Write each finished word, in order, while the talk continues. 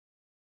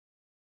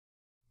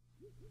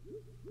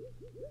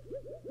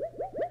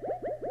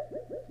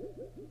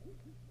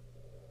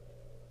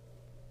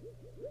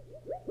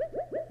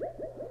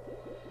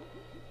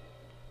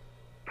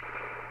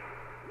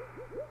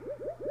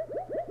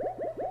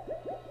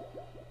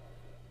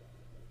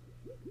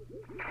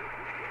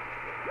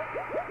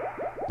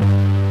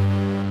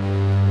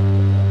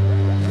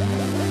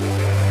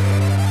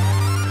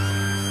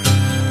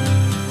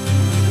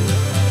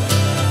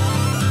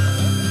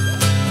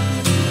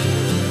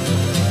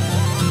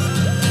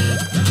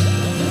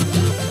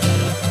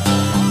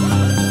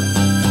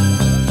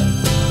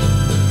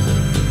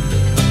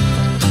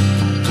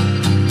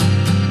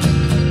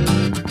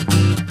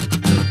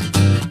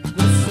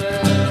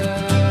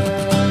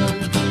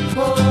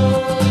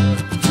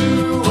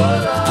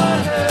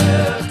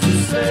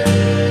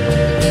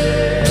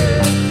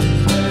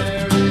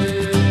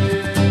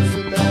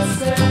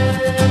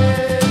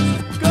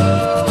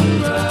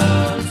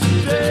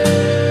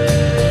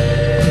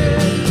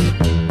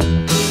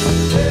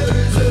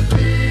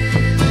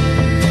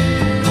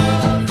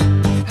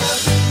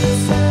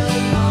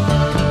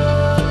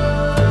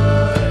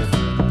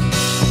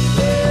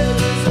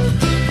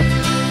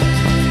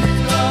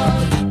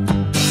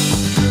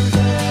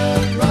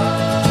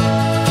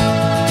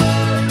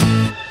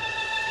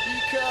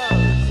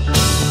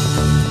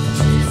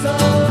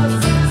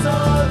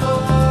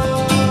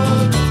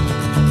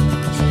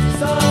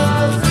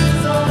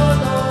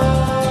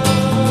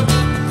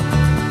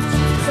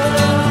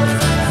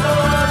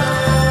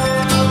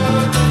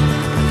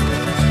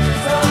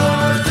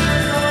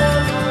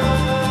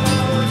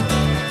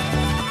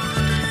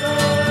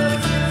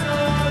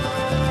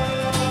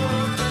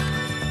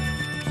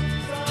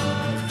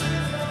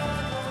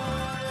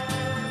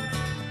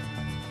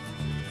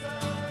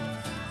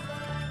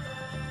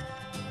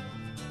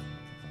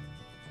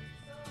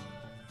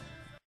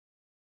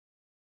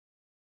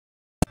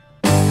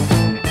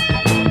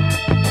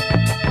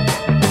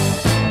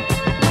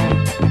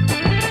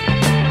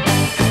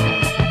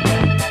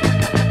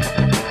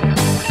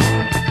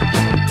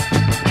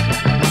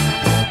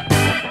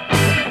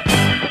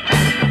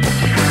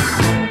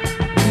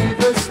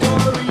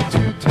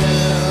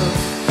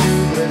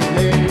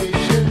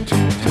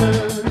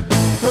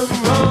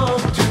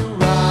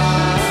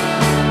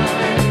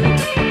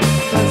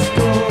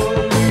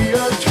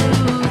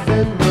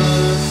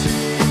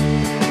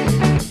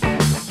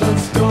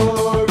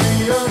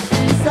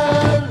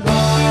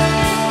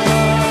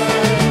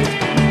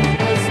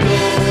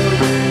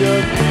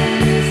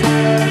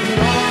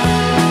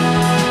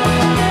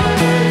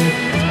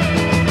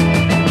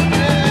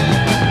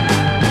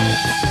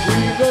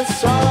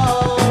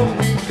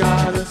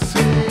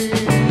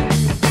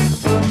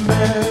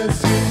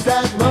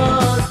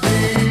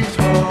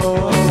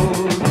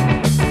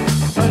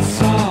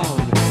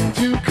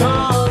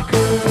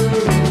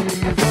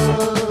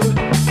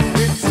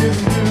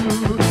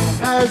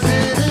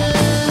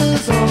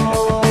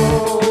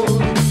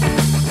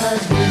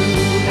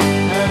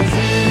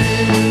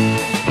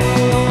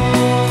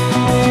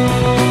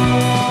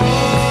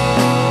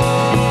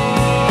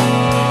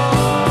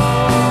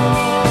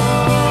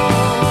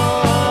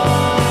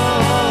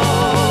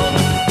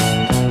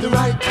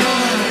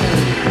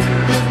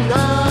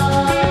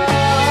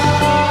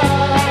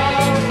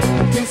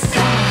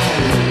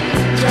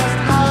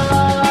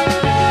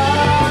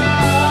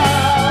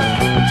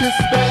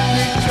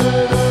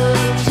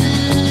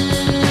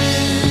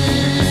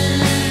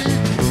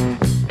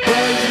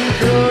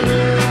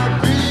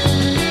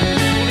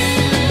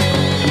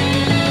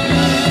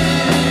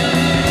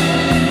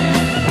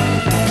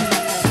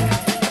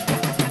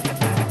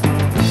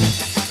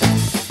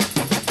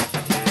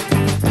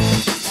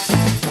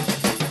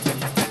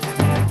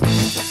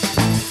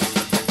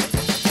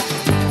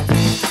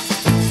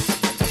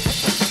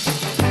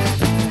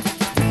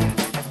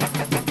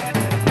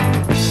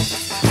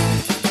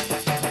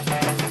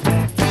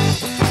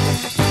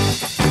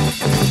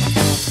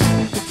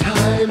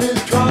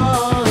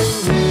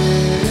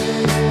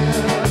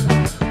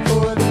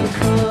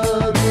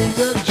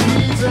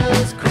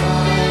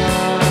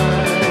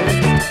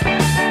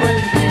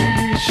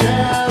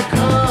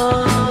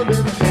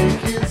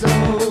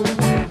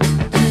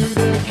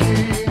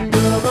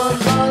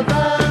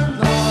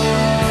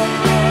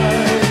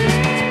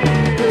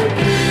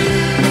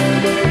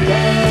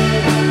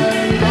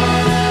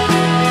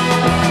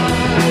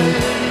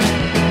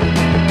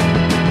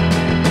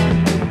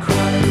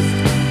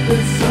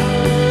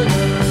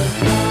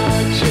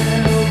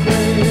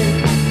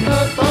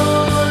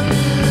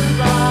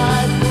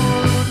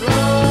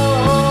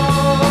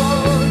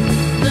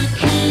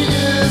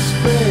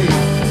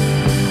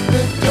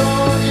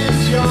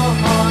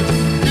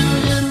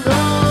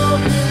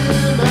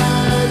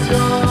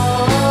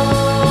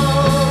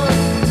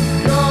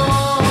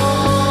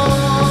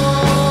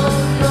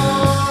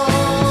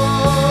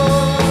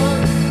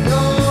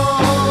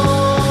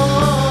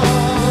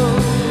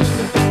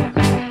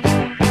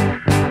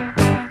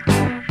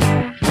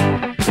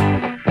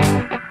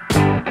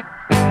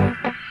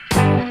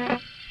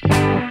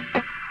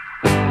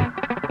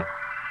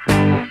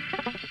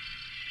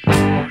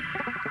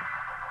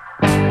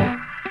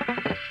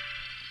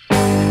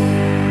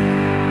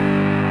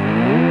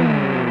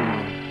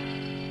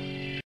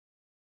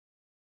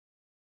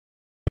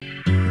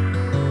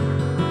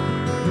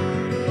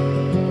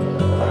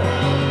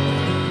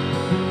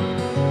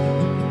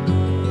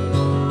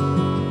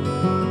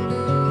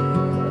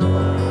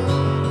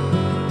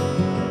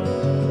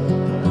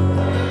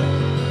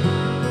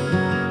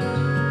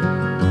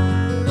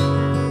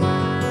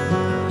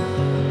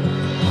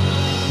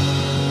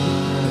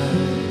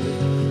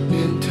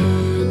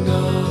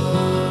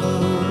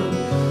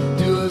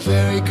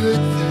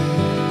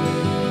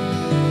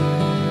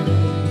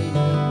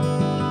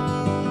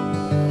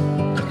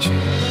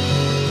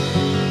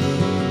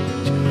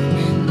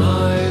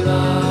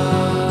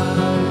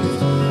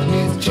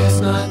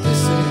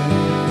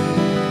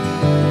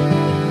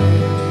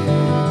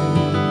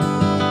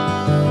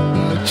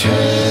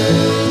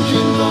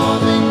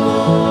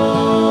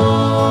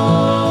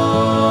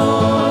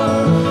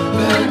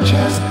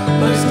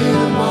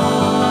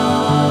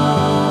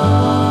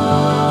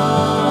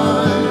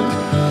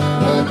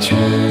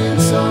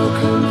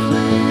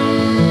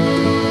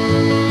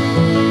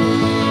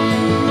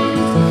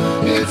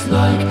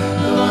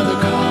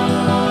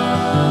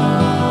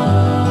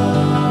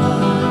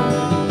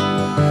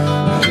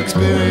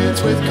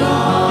with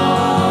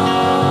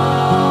God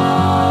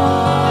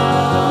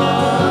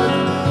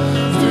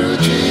through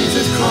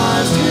Jesus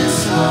Christ his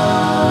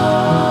Son.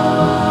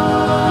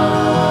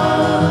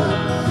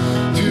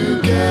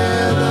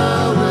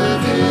 Together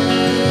with him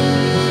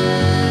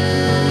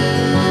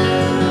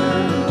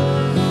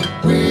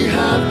we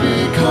have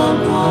become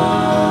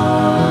one.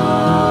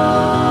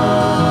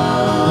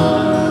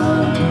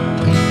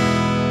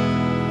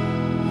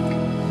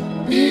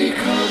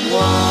 Become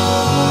one.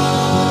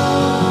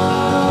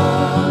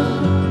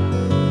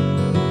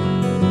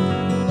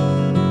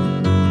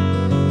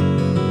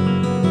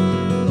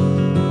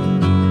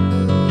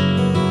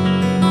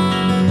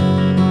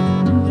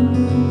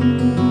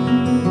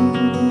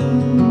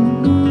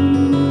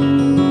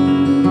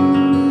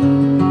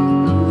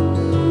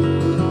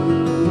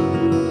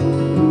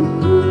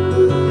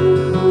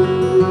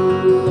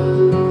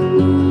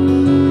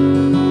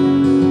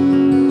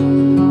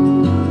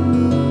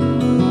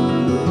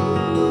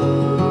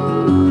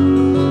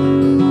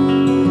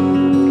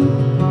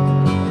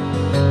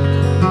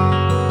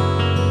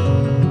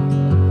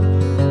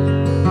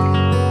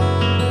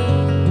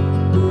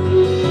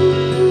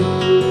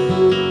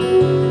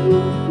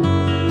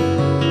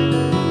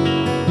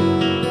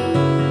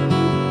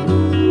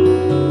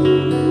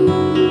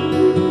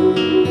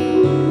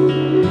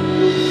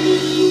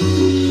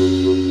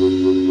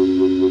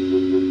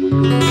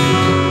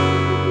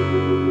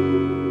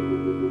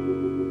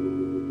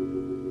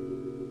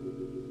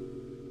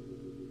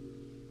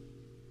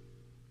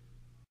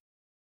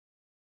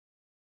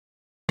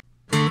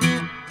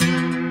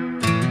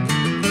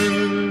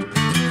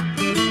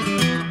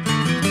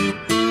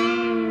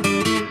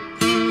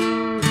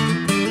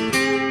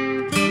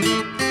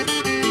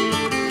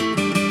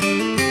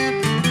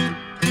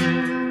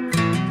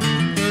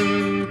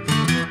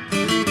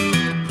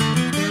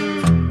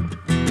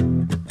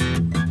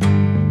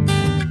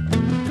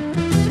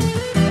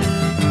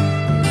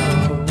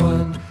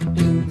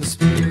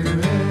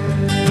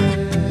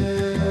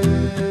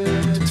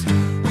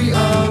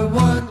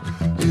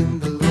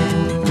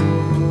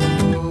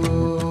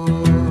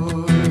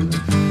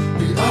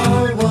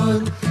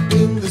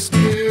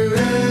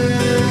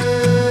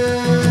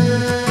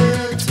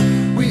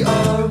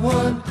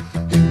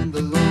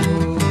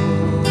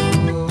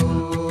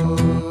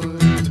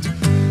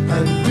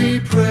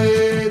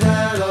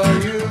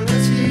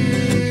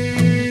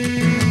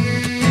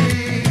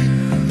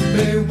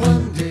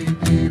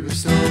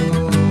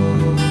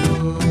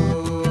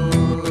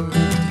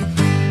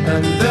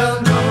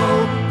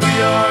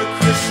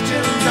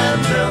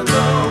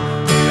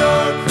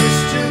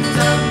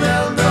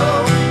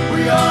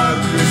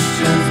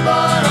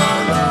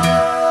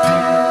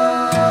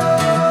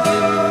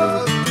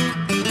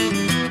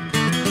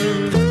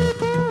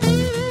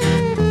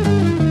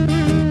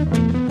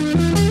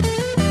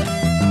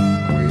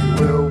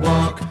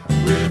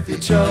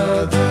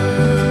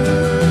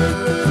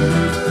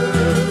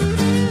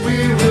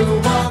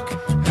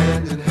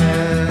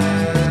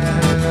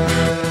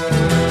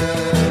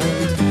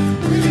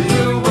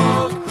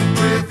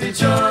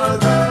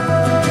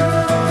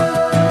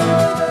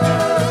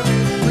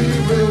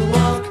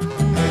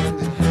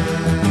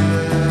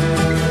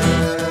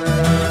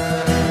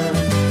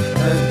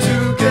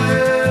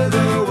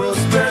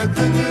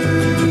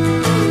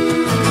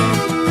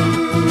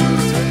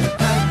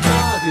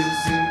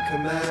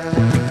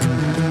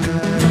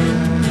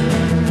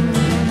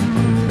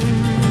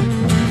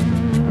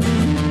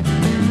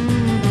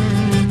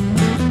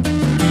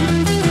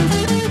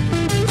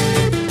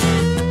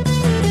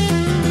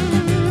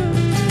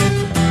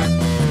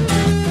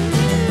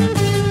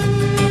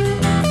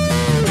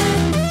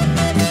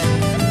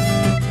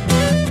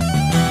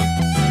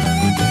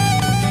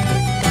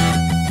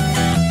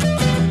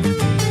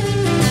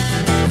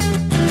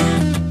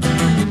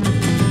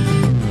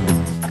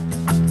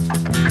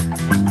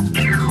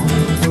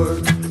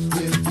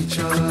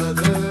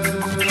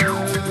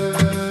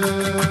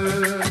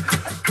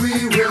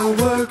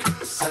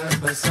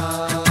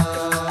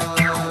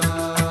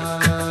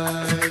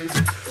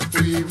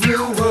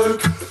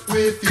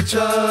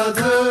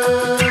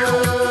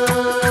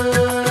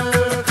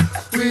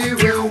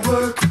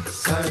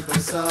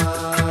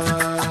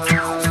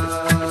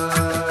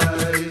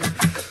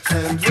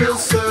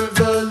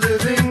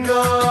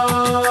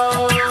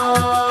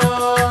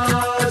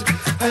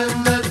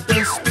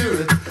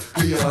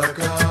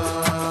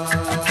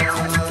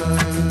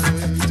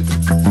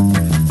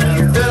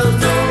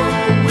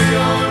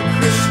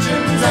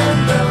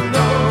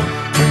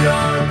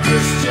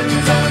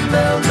 Christians and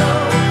they'll know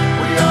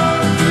we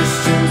are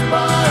Christians by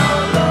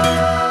our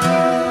love.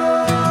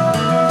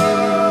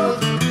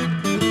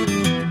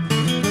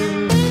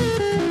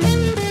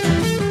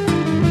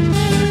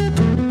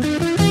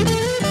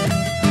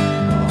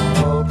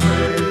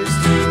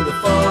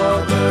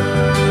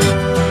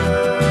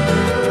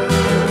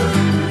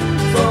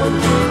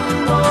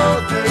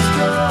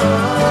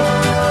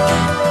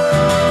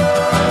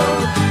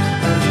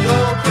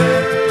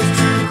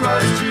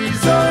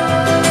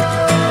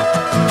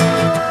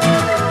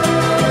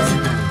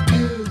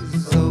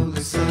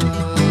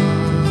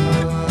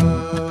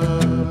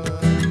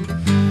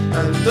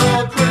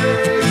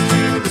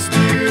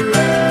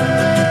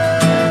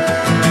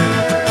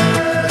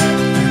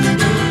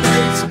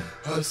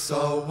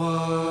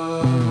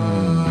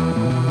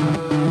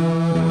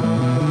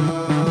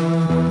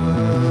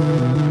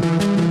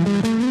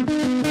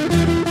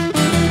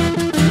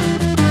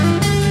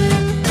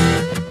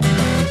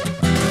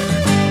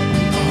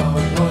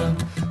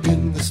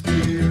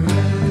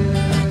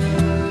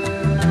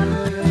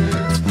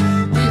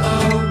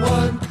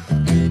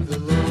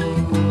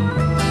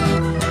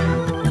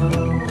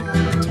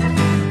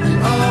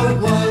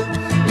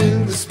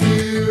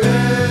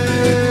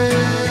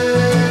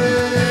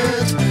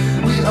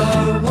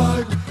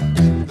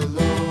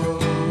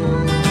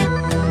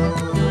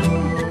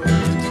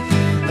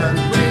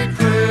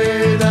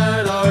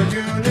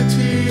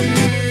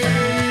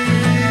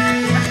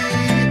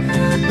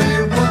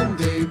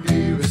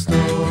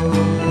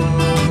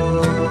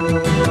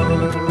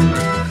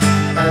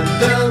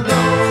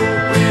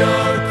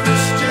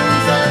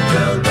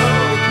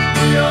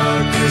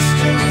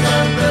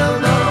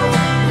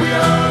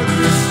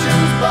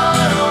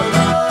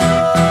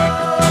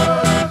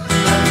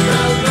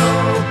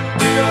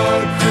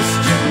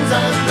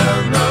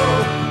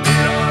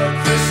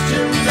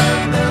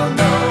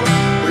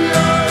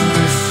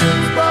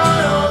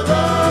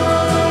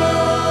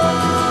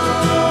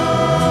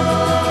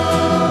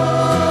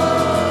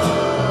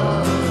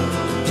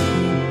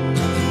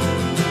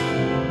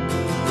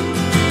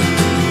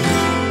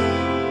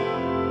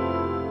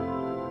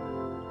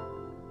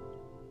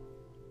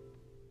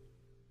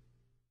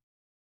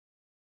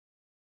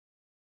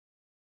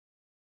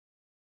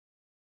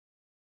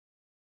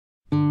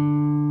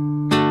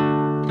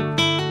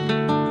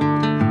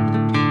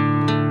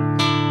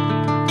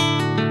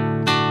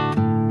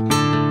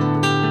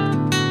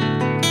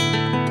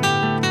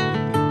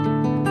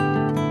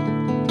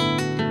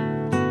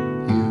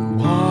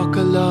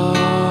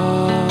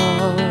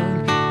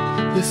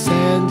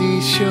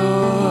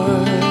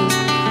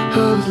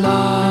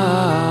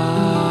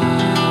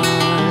 life,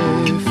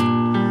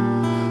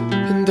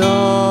 and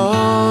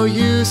all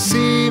you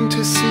seem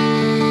to see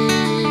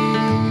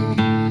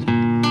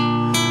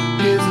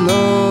is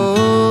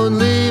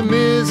lonely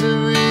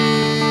misery,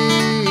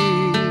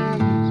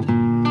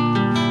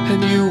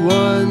 and you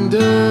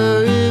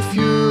wonder if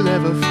you'll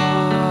ever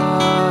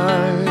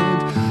find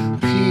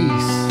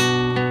peace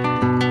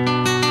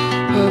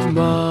of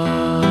mind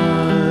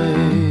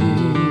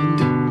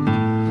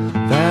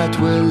that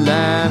will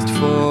last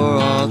for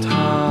all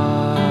time.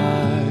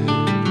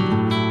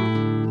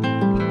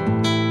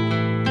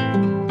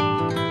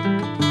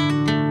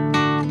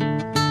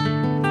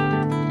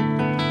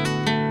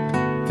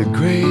 The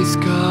gray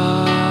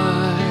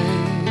sky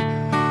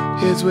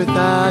is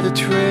without a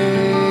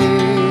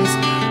trace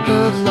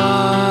of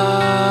light,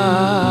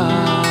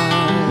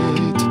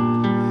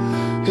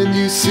 and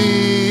you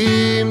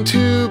seem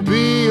to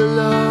be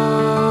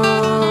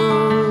alone,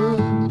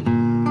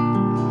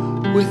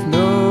 with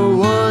no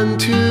one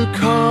to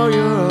call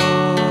your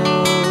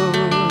own,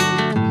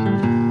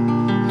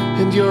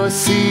 and you're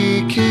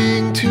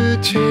seeking to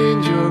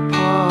change your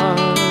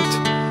part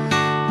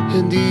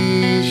and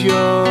ease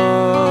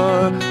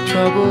your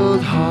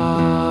troubled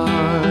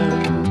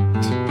heart,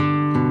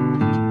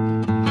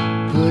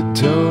 but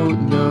don't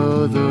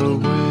know the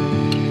way.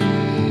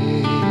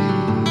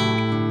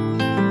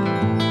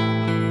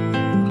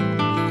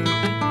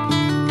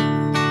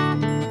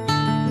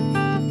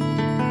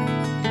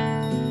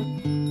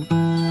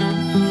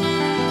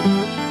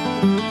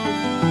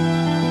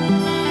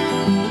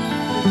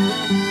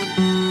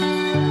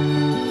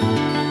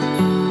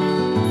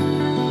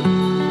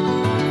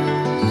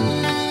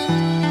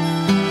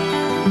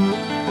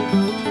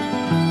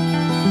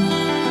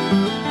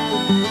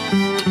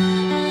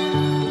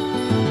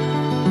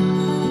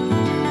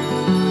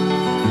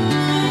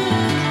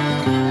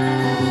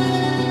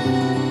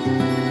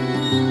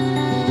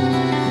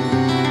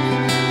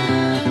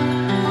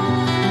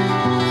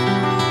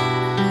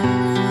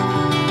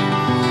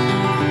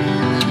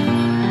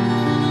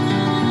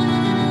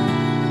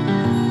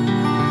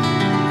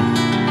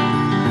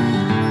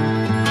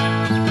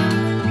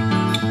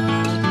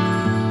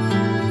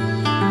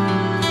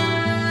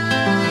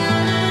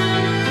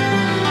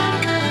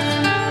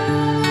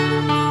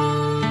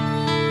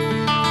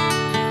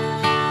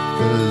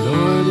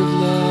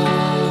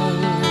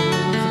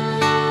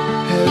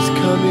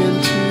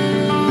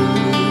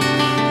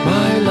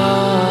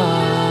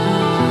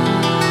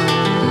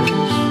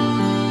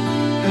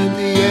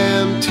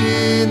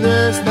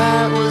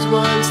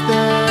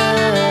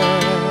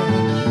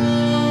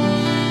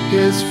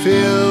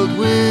 Filled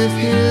with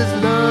his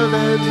love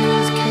and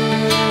his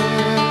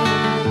care,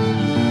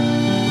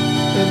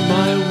 and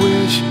my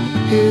wish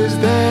is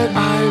that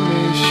I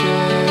may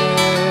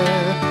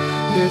share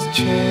his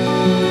change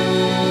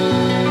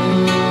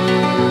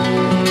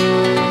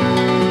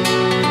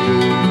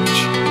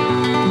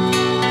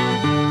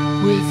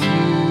with you.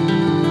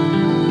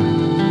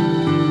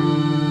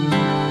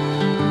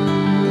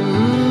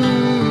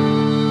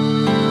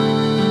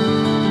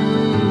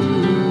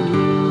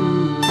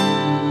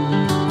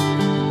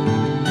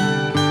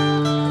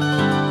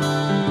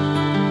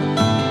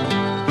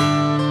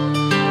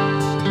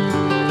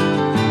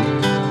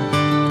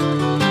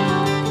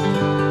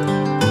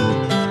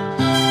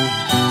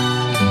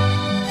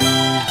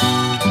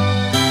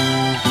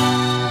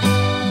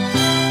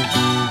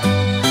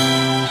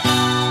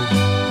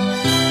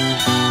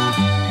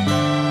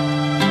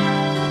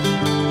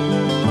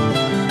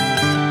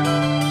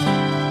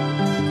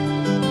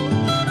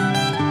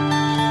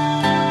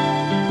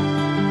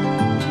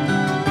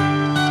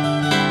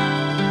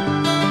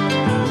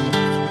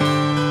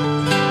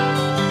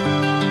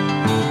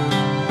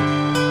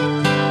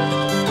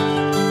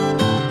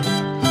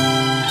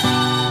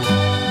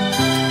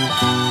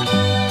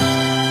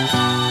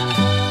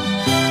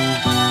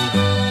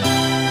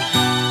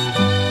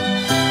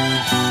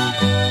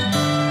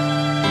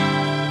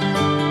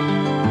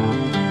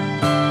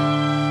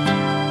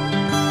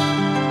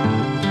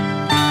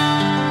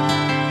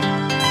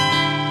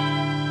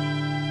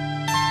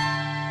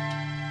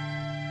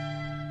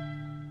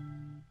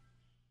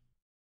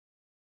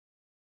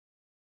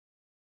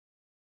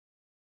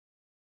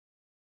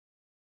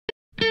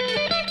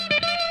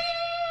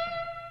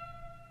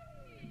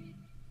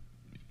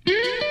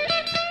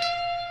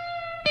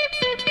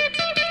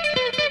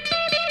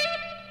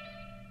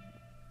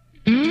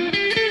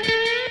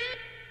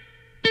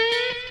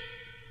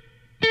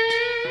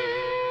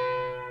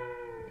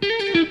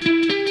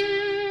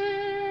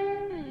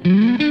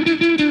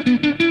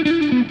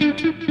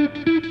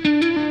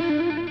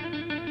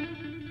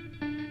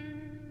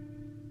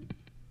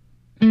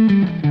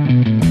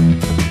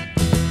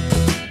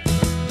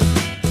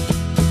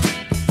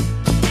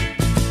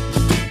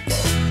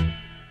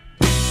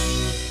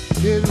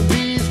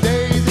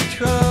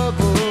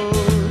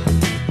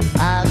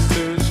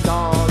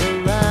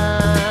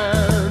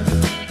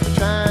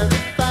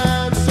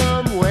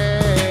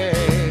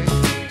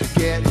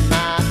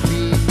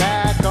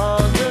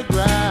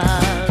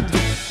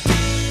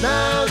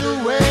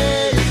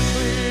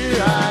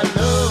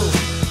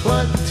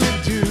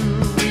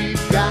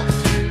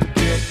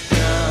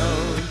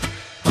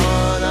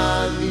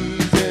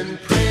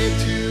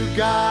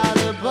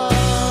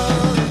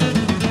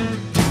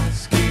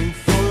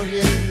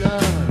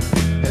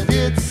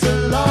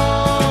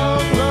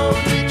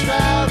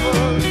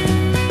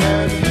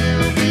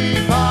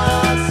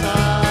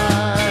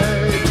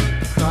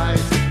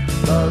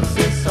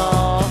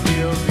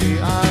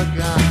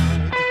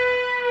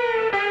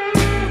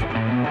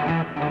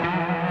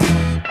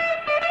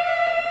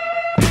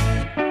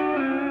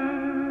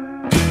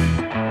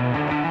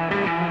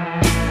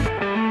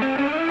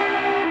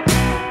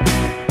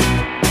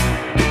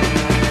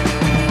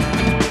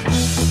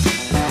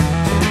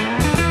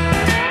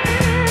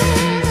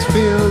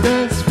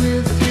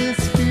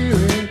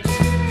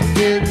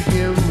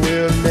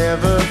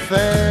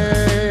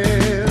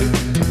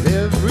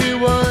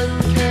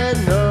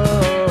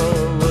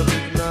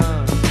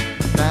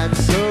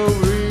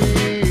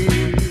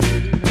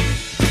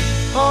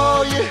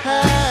 you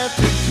have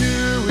to do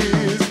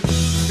is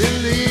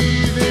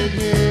believe in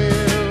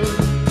Him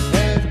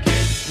and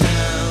get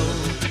down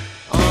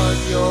on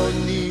your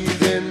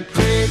knees and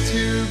pray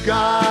to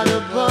God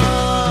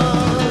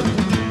above,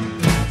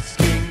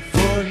 asking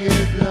for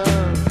His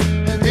love.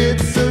 And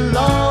it's a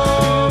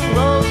long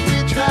road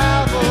we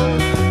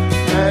travel,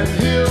 and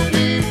He'll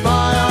be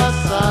by our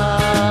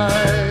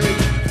side.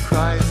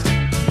 Christ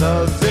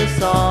loves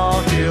us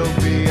all, He'll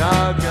be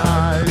our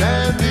guide.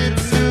 And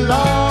it's a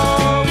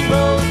long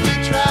road we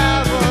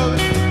travel,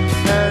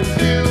 and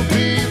He'll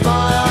be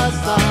by our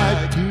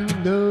side. You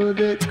know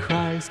that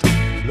Christ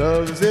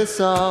loves us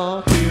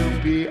all, He'll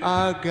be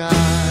our guide.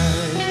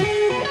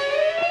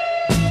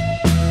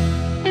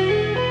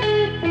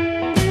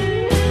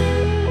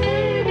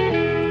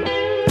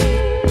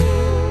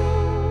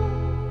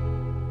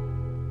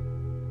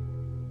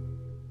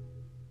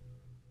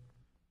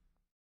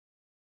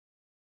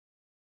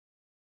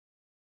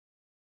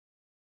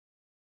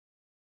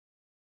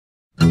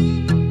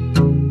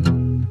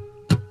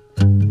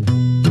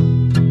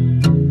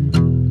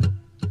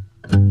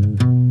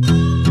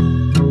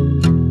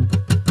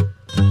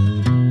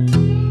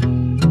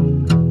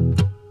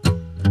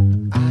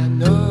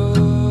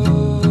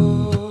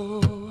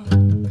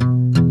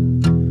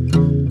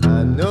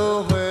 I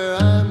know where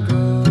I'm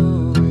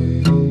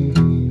going.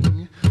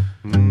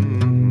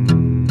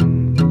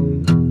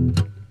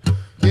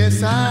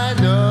 Yes, I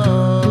know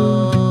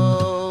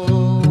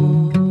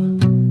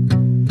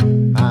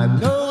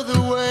the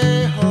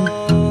way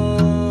home.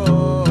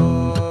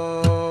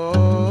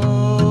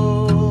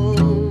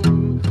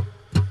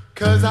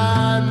 'Cause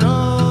I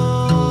know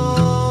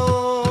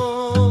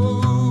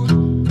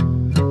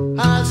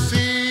I've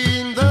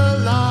seen the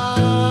light.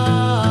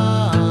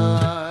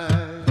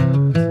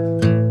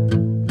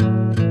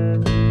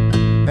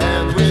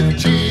 And with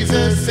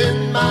Jesus in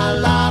my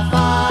life,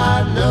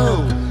 I know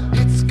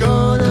it's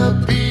gonna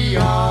be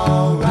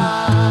alright.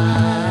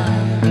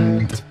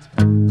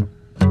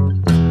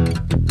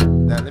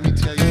 Now let me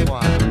tell you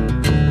why.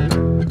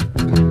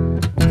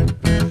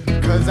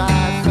 'Cause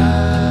I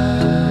found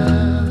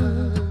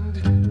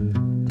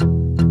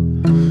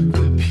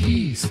the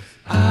peace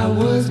I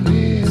was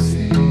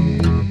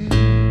missing.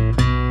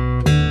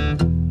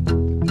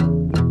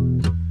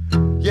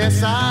 Yes,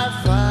 I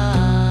found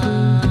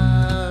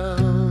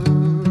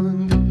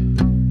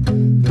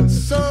the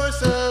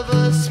source of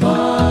a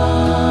smile.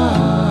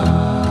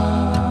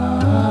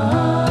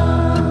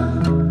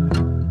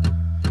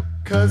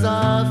 'Cause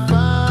I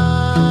found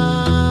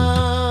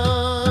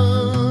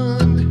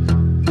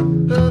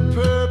a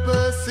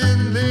purpose in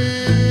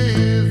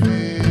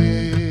living.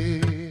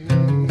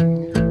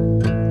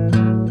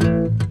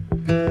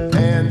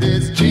 And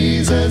it's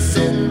Jesus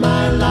in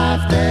my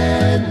life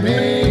that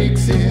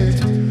makes it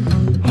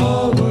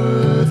all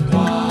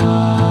worthwhile.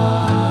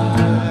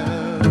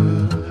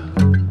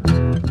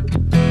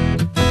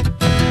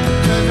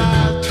 'Cause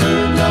I've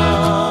turned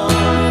on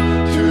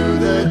to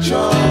the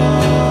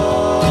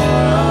joy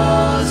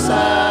of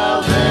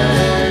salvation.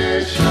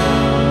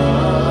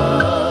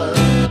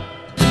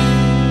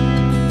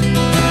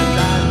 And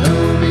I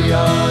know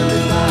beyond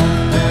a doubt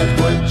that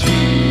what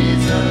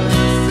Jesus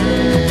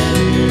said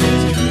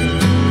is true.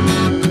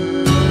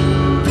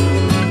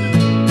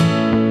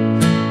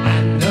 I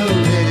know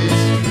that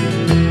it's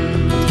true.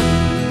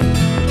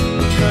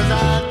 'Cause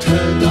I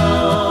turned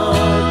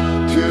on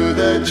to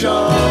the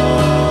joy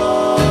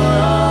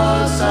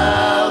of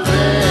salvation.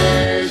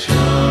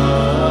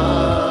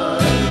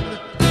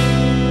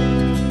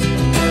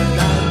 And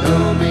I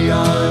know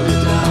beyond a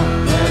doubt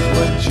that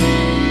what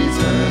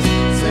Jesus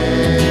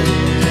said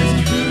is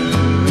true.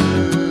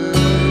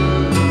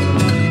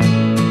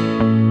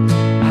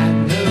 I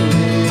know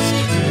that it's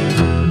true.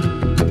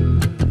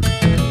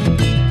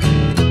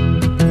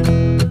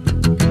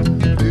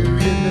 Do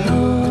you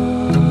know?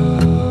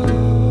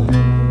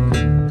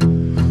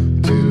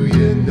 Do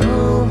you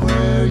know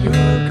where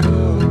you're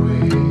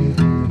going?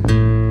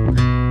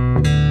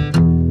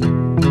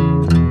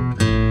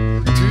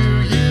 Do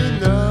you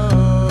know?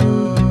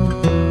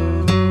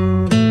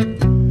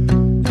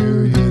 Do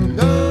you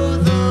know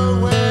the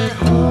way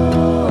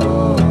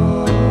home?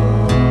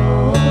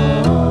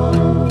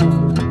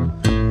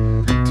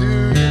 Do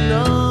you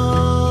know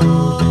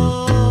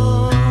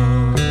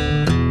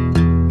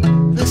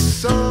the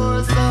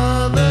source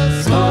of a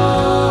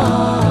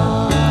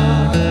song?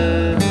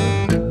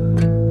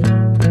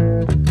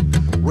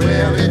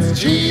 Well, it's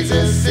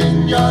Jesus in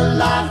your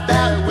life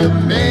that will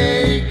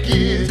make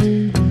it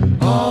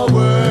all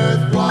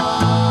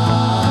worthwhile.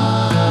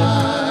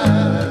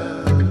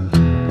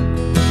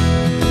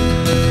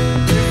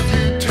 If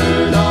you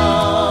turn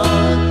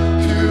on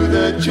to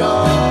the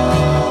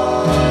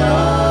joy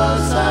of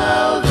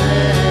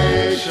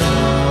salvation,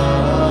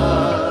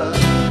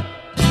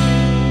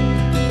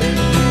 then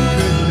you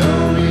could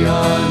know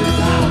beyond a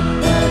doubt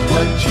that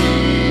what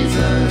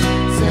Jesus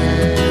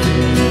said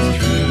is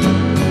true.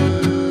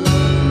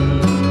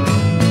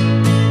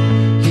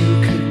 You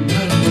could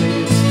know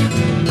it's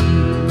true.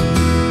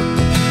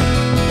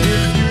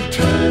 If you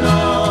turn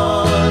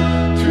on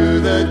to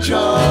the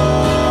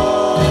joy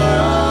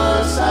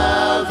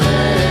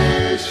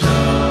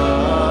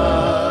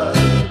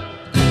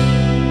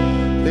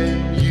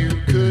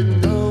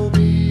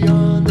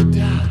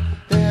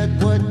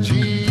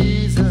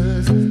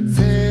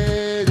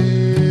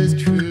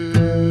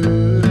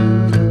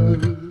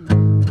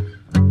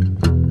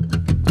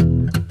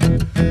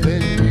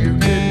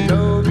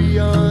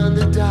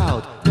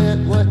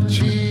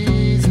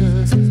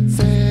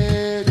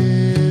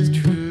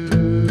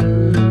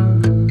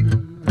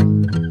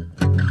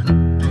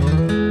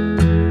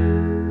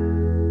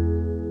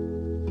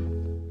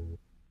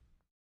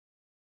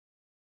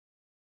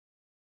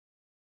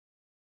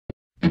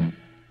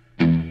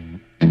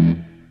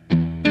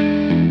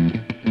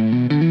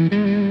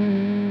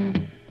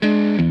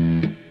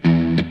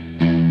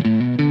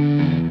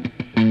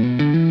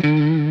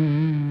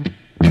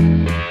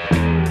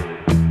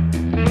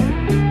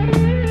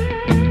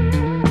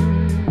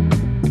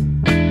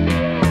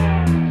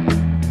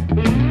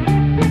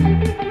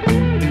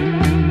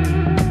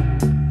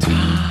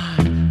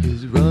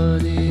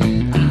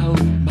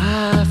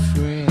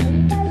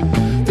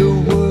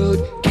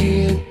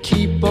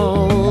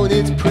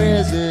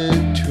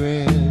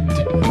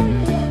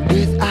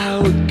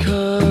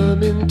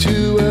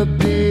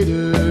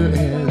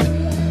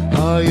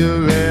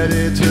you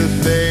ready to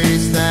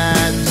face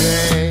that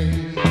day?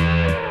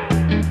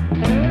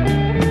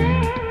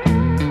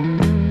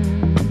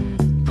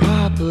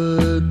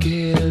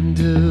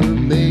 Propaganda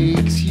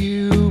makes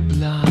you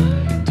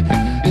blind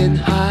and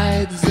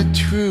hides the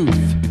truth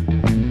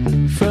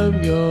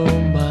from your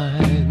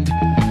mind,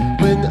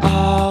 when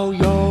all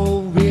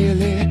you're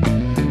really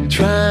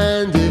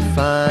trying to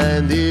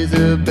find is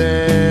a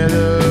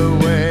better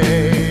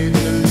way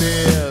to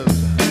live.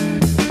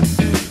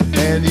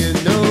 And you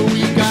know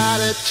we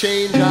gotta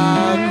change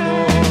our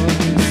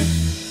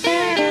course,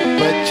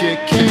 but you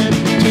can't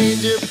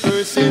change a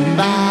person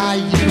by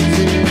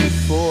using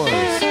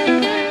force.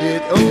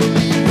 It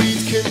only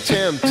breeds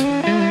contempt,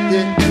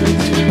 it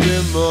turns to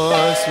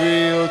remorse.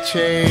 Real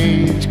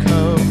change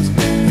comes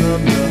from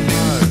the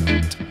heart.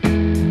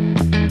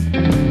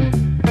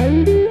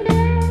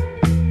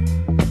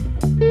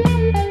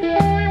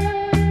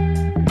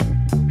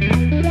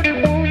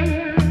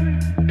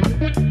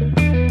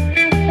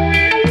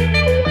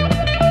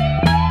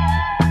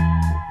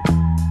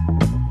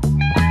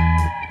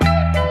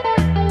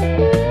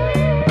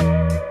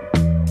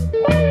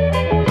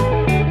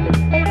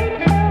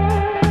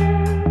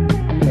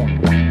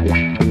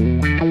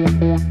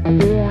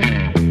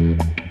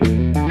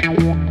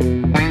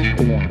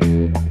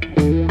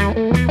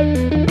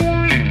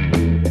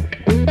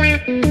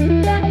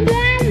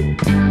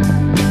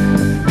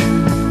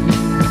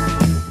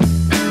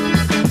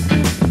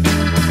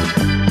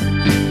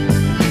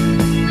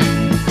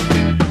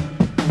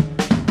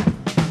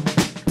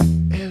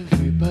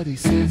 Everybody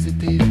says that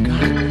they've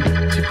got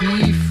to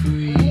be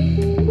free,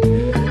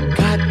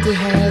 got to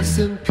have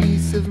some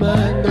peace of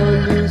mind or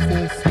lose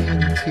their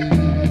sanity.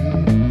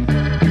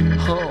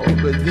 Oh,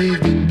 but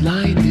they've been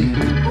blinded,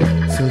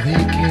 so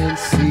they can't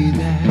see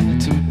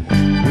that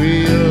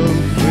real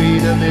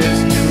freedom is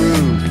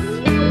truth.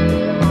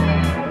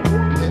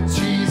 And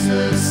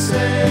Jesus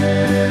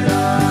said, I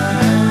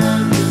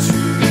am the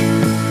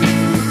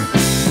truth.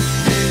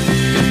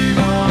 Believe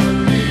on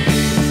me,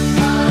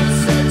 I'll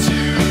set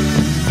you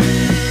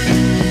free.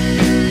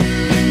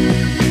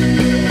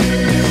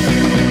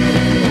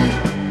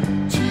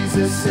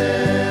 Jesus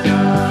said, I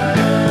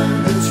am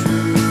the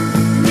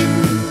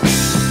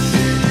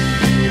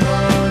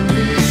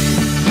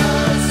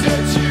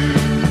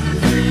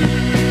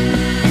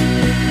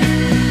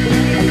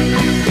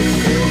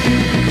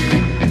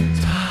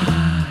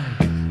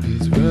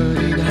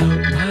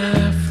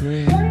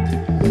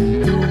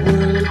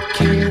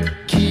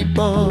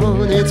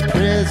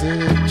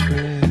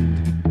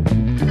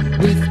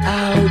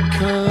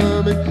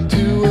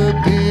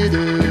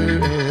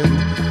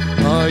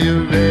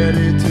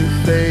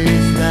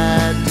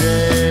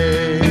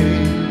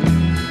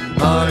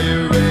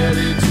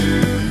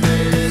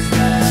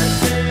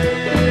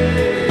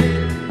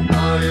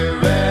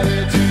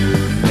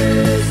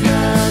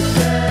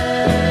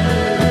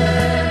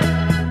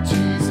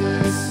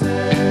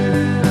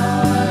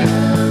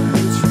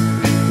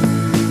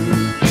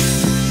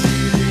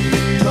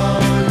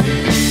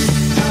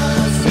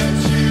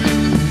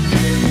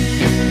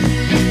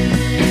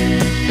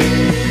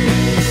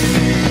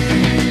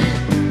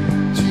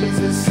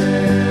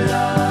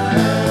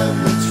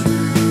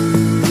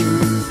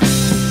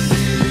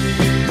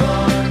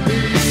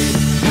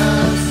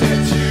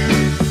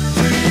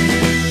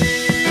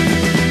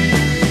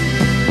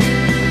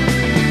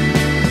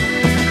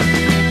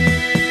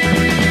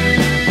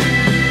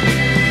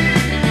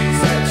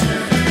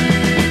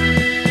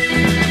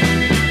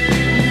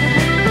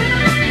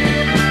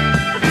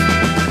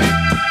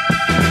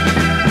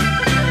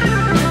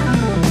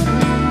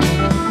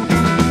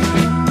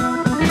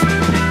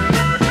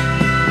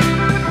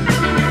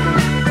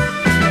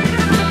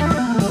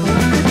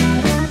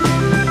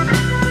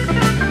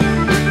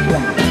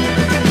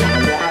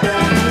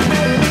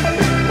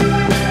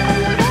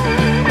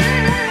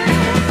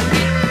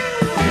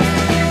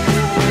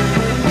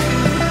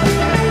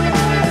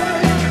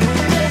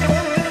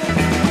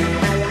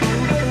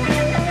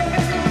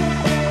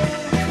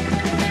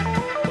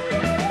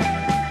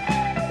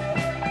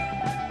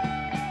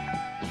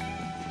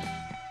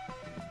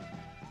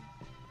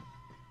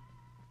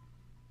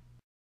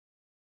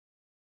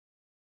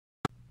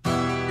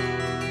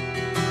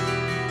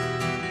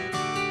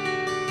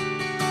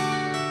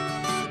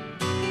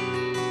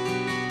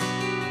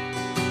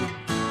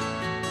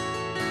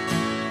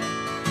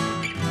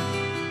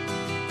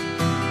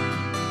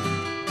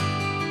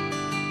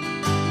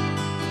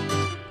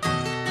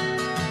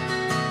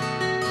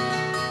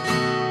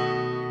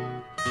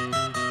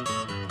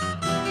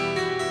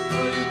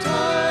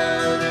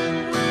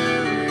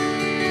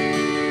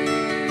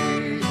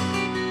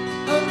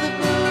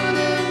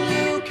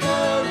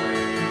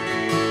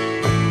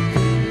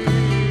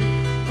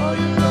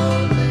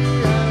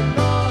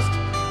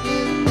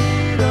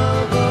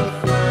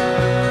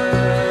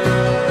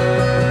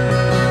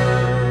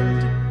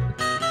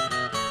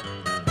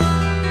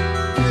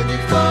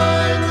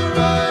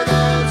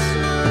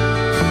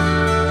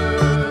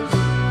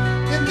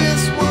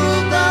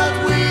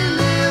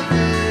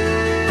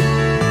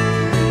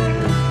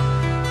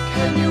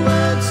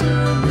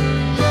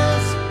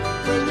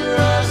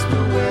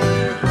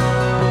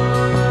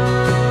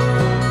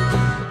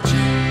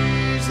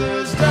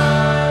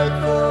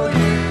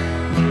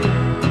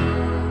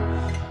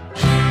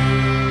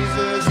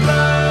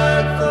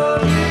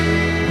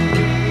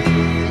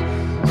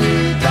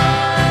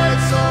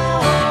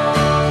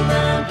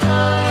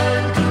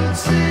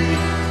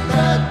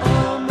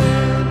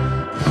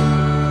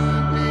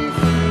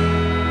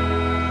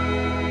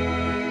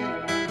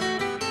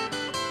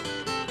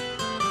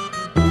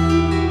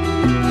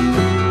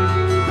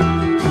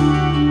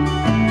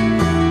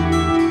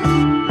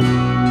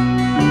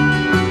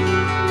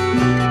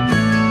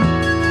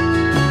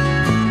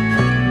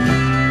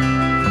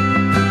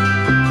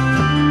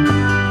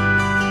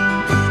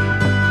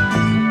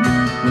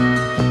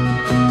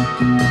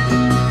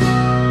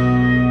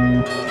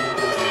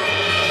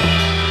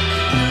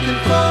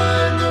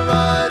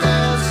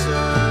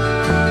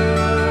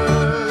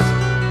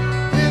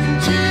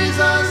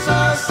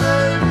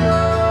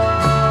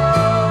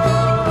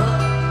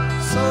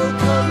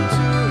come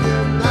to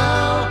him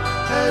now,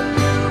 and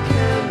you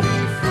can be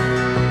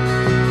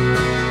free.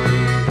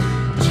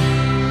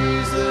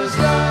 Jesus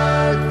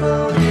died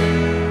for you.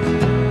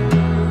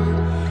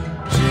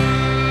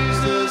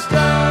 Jesus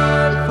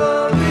died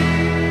for me.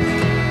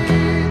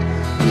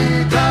 He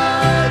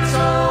died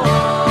so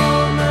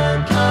all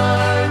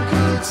mankind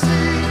could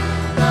see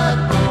that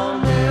all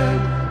men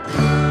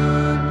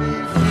could be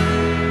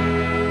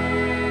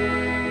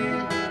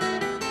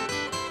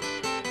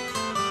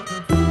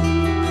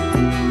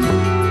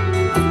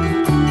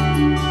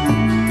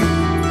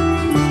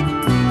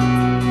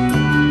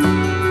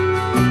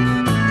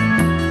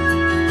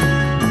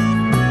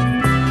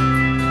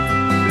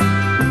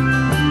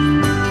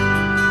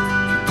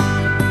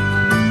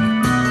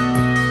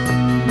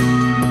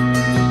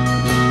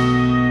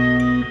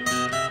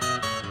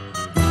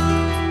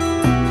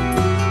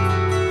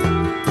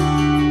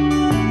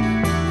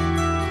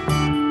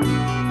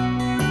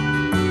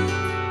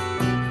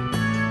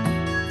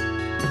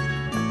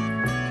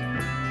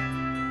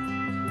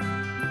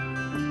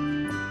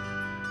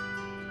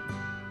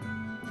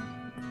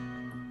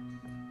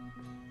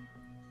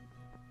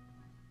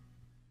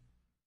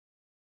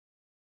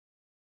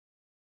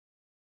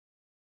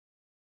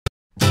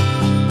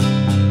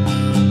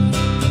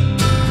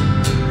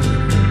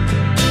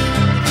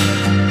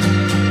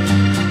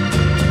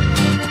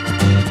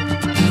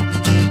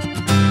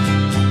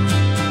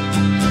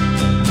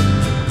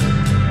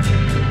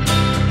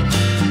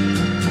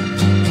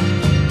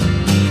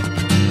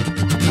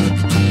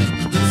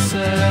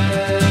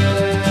said